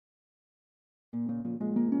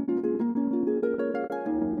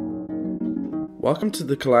Welcome to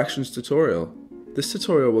the Collections tutorial. This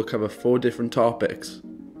tutorial will cover 4 different topics.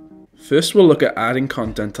 First, we'll look at adding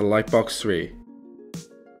content to Lightbox-av.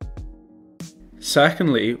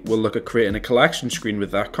 Secondly, we'll look at creating a collection screen with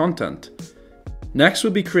that content. Next,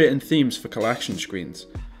 we'll be creating themes for collection screens.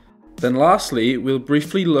 Then lastly, we'll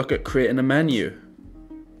briefly look at creating a menu.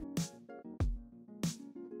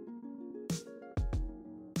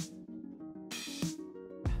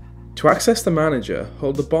 To access the manager,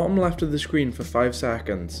 hold the bottom left of the screen for 5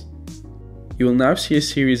 seconds. You will now see a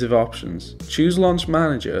series of options. Choose Launch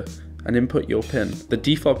Manager and input your PIN. The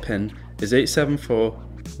default PIN is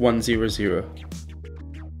 874100.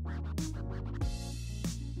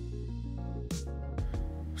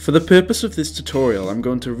 For the purpose of this tutorial, I'm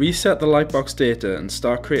going to reset the Lightbox data and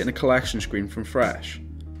start creating a collection screen from fresh.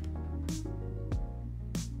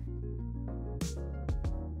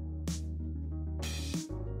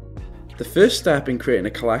 The first step in creating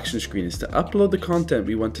a collection screen is to upload the content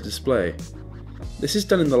we want to display. This is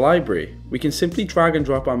done in the library. We can simply drag and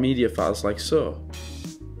drop our media files like so.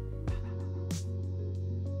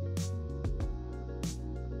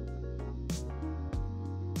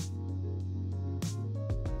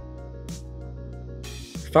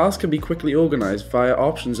 Files can be quickly organized via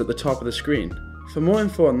options at the top of the screen. For more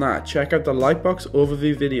info on that, check out the Lightbox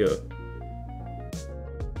overview video.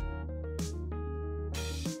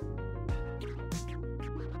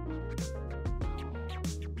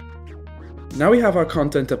 Now we have our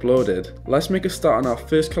content uploaded, let's make a start on our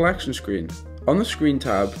first collection screen. On the Screen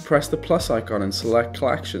tab, press the plus icon and select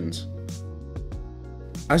Collections.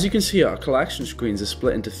 As you can see, our collection screens are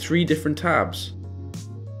split into 3 different tabs.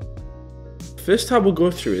 The first tab we'll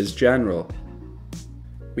go through is General.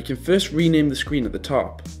 We can first rename the screen at the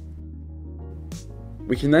top.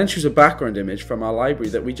 We can then choose a background image from our library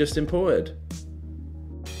that we just imported.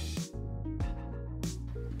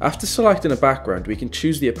 After selecting a background, we can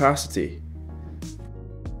choose the opacity.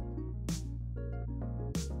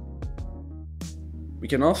 We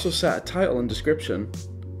can also set a title and description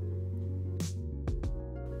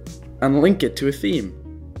and link it to a theme.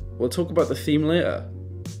 We'll talk about the theme later.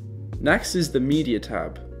 Next is the Media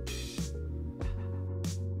tab.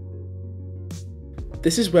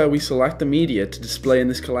 This is where we select the media to display in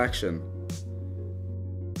this collection.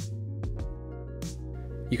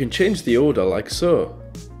 You can change the order like so.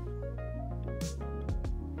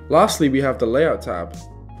 Lastly, we have the Layout tab.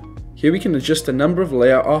 Here we can adjust a number of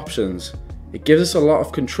layout options. It gives us a lot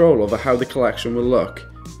of control over how the collection will look.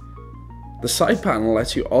 The side panel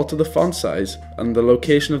lets you alter the font size and the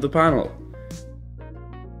location of the panel.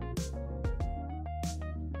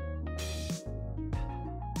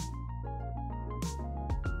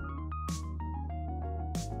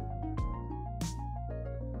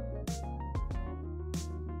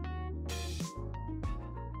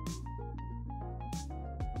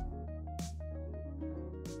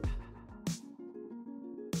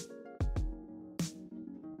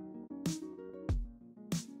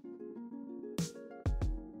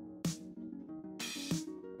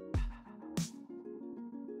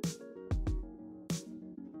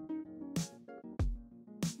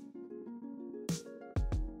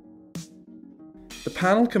 The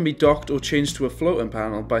panel can be docked or changed to a floating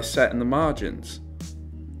panel by setting the margins.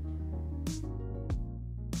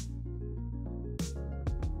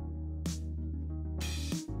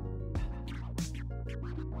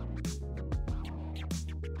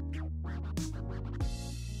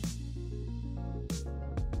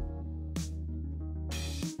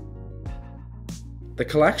 The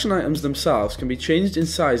collection items themselves can be changed in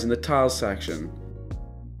size in the Tiles section.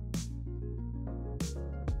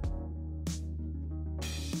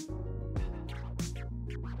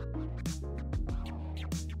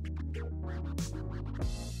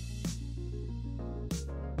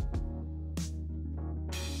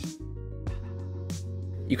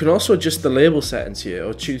 You can also adjust the label settings here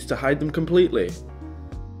or choose to hide them completely.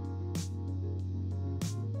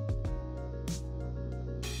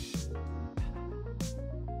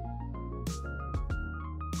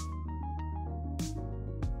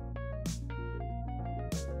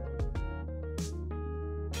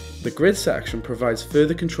 The Grid section provides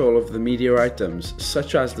further control over the media items,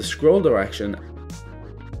 such as the scroll direction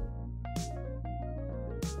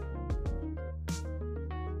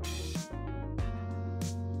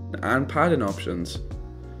and padding options.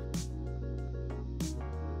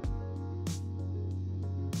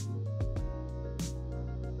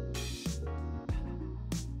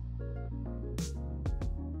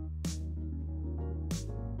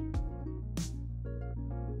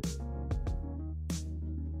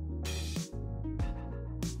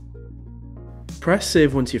 Press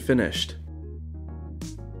save once you're finished.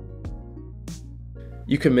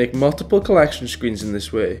 You can make multiple collection screens in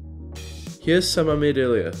this way. Here's some I made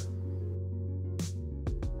earlier.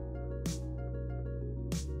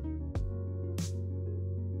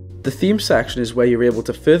 The theme section is where you're able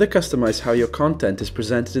to further customize how your content is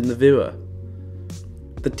presented in the viewer.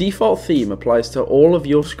 The default theme applies to all of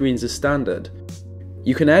your screens as standard.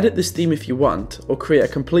 You can edit this theme if you want, or create a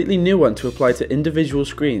completely new one to apply to individual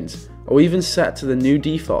screens, or even set to the new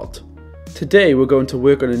default. Today we're going to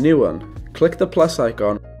work on a new one. Click the plus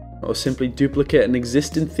icon, or simply duplicate an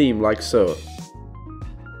existing theme like so.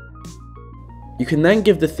 You can then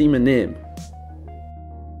give the theme a name,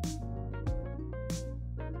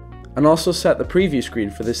 and also set the preview screen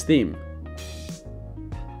for this theme.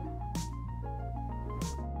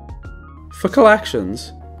 For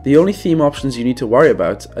collections, the only theme options you need to worry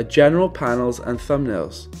about are general, panels and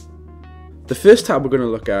thumbnails. The first tab we're going to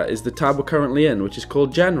look at is the tab we're currently in, which is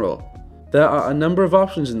called General. There are a number of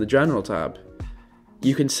options in the General tab.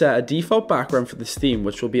 You can set a default background for this theme,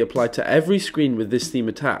 which will be applied to every screen with this theme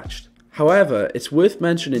attached. However, it's worth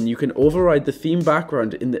mentioning you can override the theme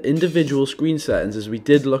background in the individual screen settings, as we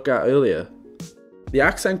did look at earlier. The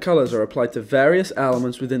accent colors are applied to various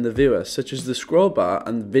elements within the viewer, such as the scroll bar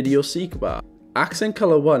and video seek bar. Accent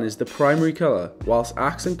color 1 is the primary color, whilst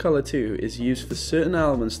accent color 2 is used for certain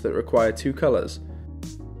elements that require two colors.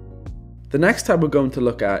 The next tab we're going to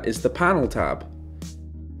look at is the Panel tab.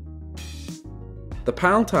 The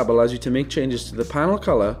Panel tab allows you to make changes to the panel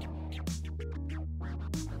color,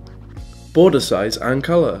 border size and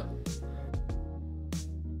color.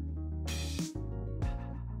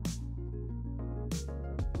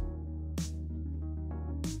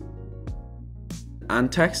 And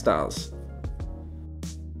text styles.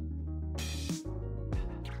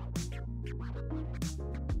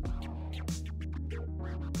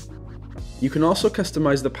 You can also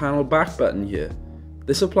customize the panel back button here.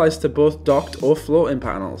 This applies to both docked or floating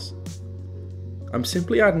panels. I'm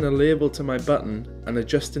simply adding a label to my button and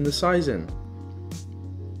adjusting the sizing.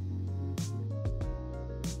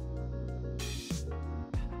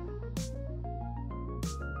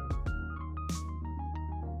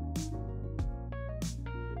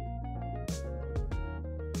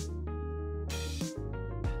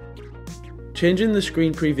 Changing the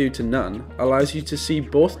screen preview to none allows you to see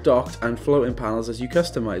both docked and floating panels as you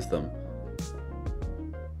customize them.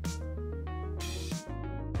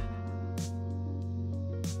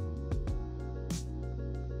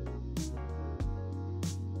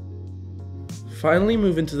 Finally,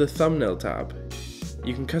 move into the Thumbnail tab.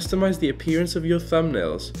 You can customize the appearance of your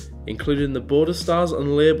thumbnails, including the border styles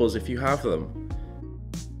and labels if you have them.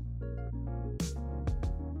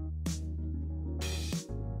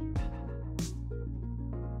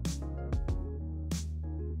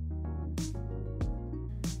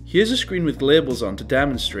 Here's a screen with labels on to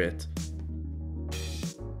demonstrate.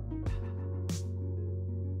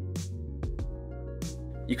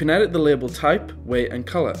 You can edit the label type, weight and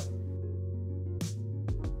color.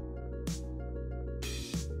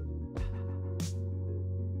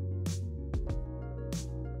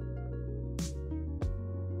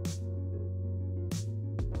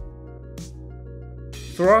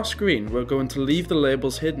 For our screen, we're going to leave the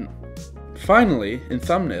labels hidden. Finally, in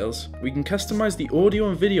thumbnails, we can customize the audio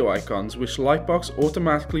and video icons, which Lightbox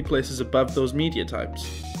automatically places above those media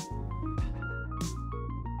types.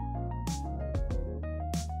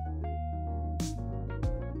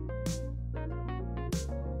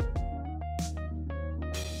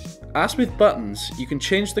 As with buttons, you can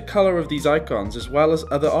change the color of these icons as well as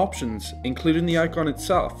other options, including the icon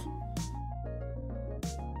itself.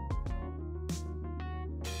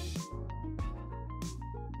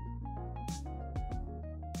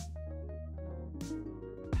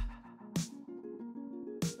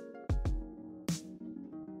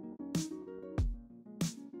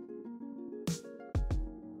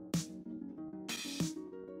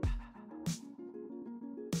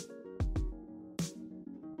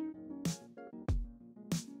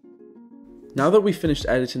 Now that we've finished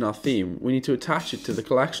editing our theme, we need to attach it to the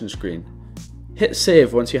collection screen. Hit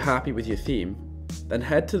save once you're happy with your theme, then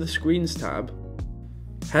head to the Screens tab,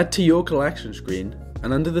 head to your collection screen,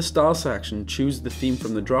 and under the Style section choose the theme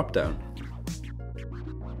from the drop-down.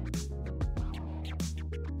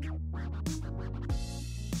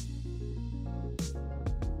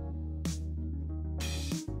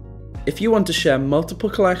 If you want to share multiple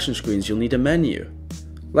collection screens, you'll need a menu.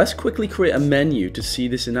 Let's quickly create a menu to see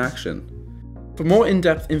this in action. For more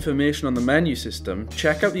in-depth information on the menu system,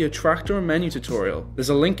 check out the Attractor and menu tutorial. There's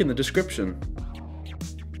a link in the description.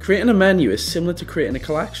 Creating a menu is similar to creating a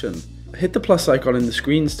collection. Hit the plus icon in the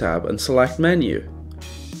Screens tab and select Menu.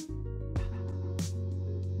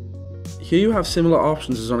 Here you have similar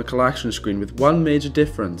options as on a collection screen with one major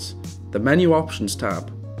difference, the Menu Options tab.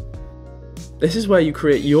 This is where you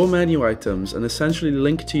create your menu items and essentially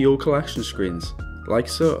link to your collection screens, like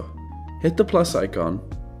so. Hit the plus icon,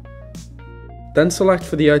 then select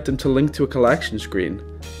for the item to link to a collection screen.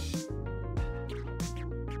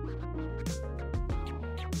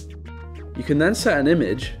 You can then set an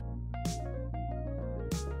image,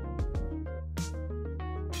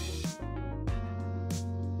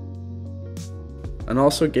 and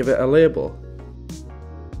also give it a label.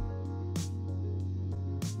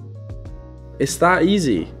 It's that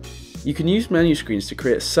easy. You can use menu screens to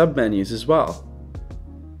create sub-menus as well.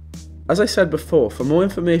 As I said before, for more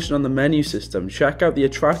information on the menu system, check out the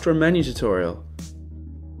Attractor menu tutorial.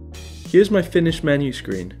 Here's my finished menu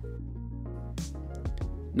screen.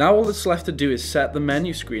 Now all that's left to do is set the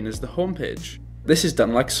menu screen as the home page. This is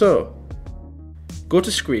done like so. Go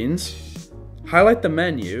to Screens, highlight the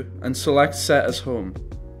menu and select Set as Home.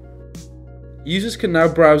 Users can now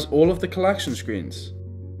browse all of the collection screens.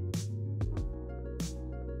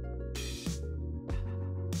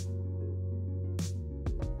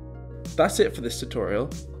 That's it for this tutorial.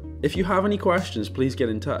 If you have any questions, please get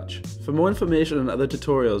in touch. For more information and other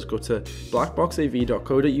tutorials, go to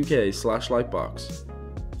blackbox-av.co.uk/lightbox.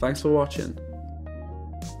 Thanks for watching.